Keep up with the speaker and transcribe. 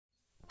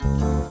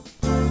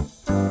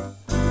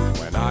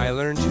I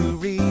learned to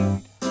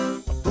read.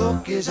 A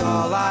book is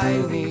all I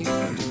need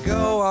to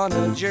go on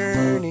a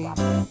journey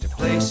to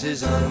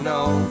places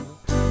unknown.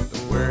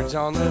 The words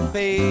on the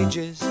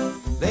pages,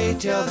 they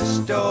tell the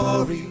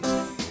stories.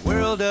 A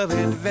world of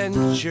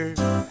adventure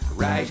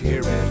right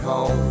here at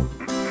home.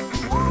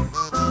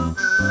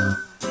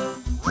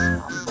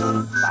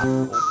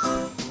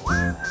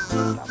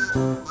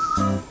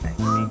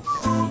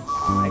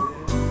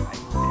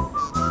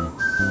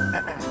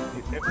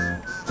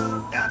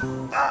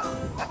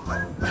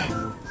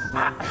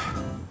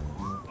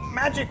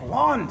 Magic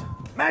wand!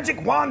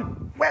 Magic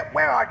wand!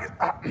 Where are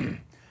you?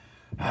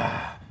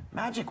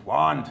 Magic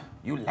wand,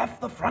 you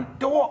left the front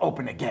door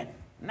open again.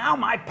 Now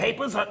my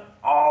papers are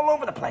all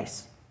over the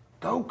place.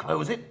 Go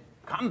close it,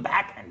 come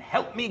back, and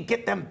help me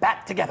get them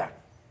back together.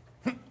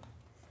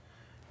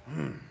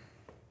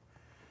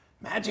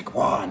 Magic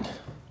wand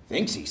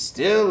thinks he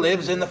still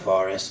lives in the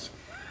forest.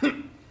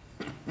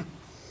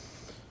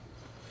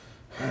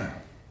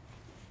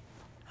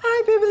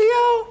 Hi,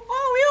 Biblio.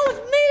 Oh, we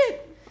almost made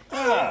it.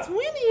 It's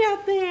windy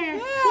out there.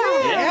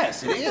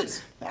 Yes, it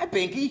is. Hi,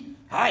 Pinky.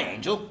 Hi,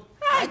 Angel.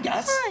 Hi,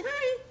 Gus.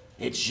 Hi.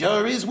 It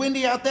sure is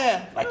windy out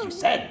there, like you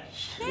said.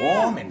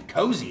 Warm and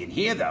cozy in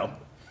here, though.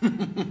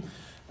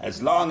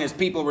 As long as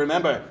people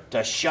remember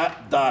to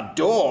shut the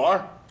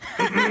door.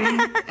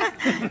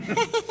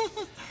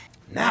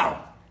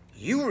 Now,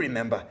 you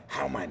remember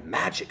how my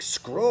magic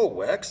scroll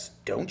works,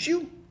 don't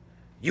you?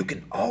 You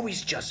can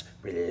always just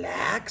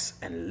relax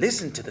and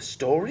listen to the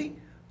story,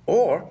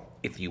 or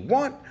if you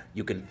want,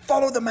 you can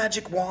follow the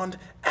magic wand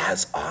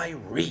as I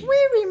read.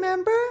 We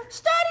remember.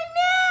 Start it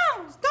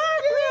now.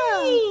 Start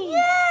reading.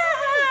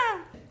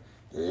 Yeah.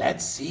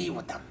 Let's see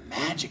what the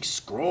magic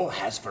scroll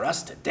has for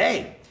us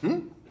today. All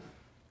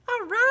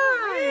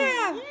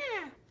right.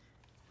 Yeah.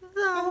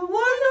 The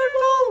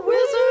Wonderful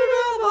Wizard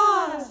of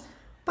Oz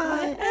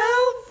by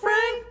L.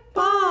 Frank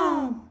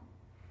Baum.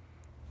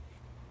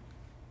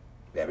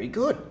 Very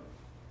good.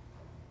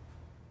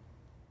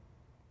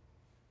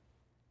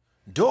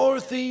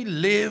 Dorothy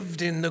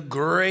lived in the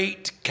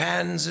great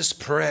Kansas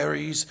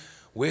prairies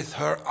with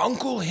her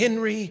Uncle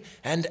Henry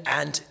and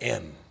Aunt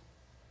Em.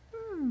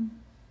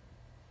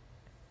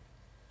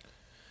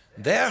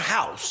 Their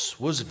house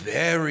was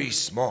very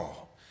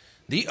small.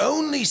 The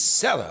only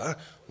cellar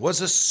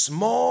was a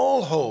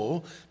small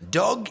hole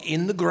dug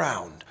in the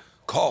ground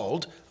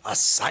called a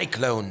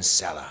cyclone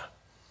cellar,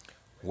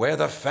 where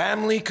the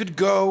family could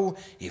go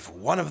if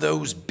one of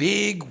those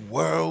big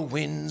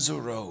whirlwinds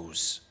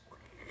arose.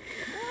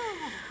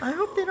 I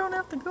hope they don't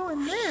have to go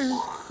in there.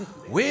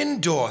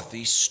 When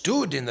Dorothy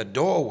stood in the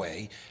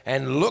doorway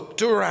and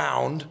looked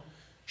around,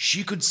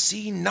 she could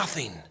see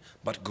nothing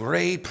but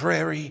gray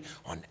prairie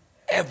on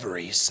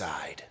every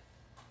side.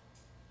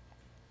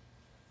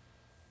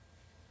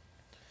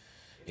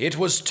 It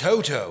was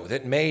Toto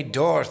that made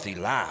Dorothy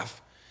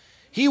laugh.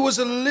 He was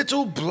a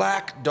little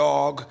black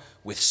dog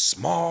with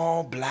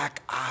small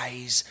black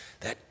eyes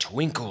that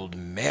twinkled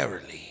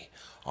merrily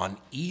on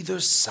either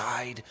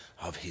side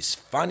of his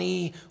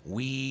funny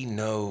wee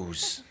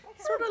nose.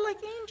 Sort of like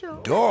Angel.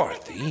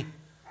 Dorothy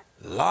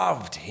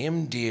loved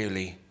him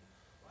dearly,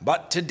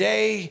 but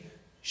today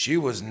she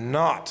was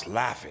not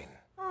laughing.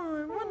 Oh,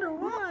 I wonder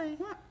why.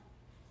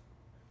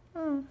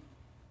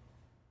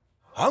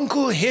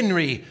 Uncle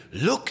Henry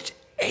looked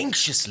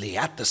anxiously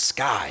at the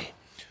sky,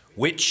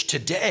 which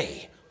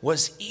today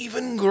was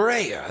even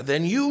grayer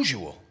than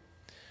usual.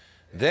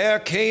 There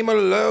came a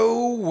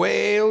low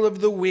wail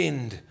of the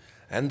wind,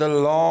 and the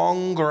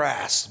long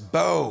grass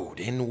bowed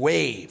in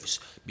waves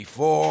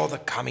before the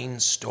coming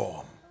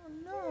storm. Oh,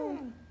 no.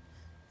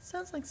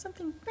 Sounds like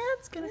something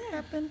bad's gonna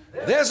happen.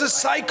 "There's a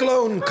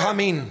cyclone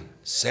coming,"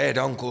 said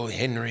Uncle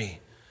Henry.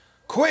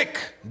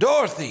 "Quick,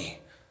 Dorothy,"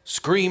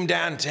 screamed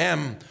Aunt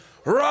Em.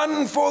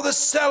 "Run for the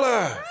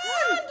cellar!"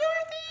 Run,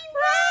 Dorothy,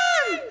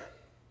 run!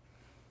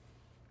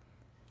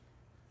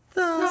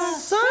 The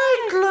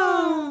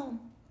cyclone!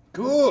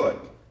 Good.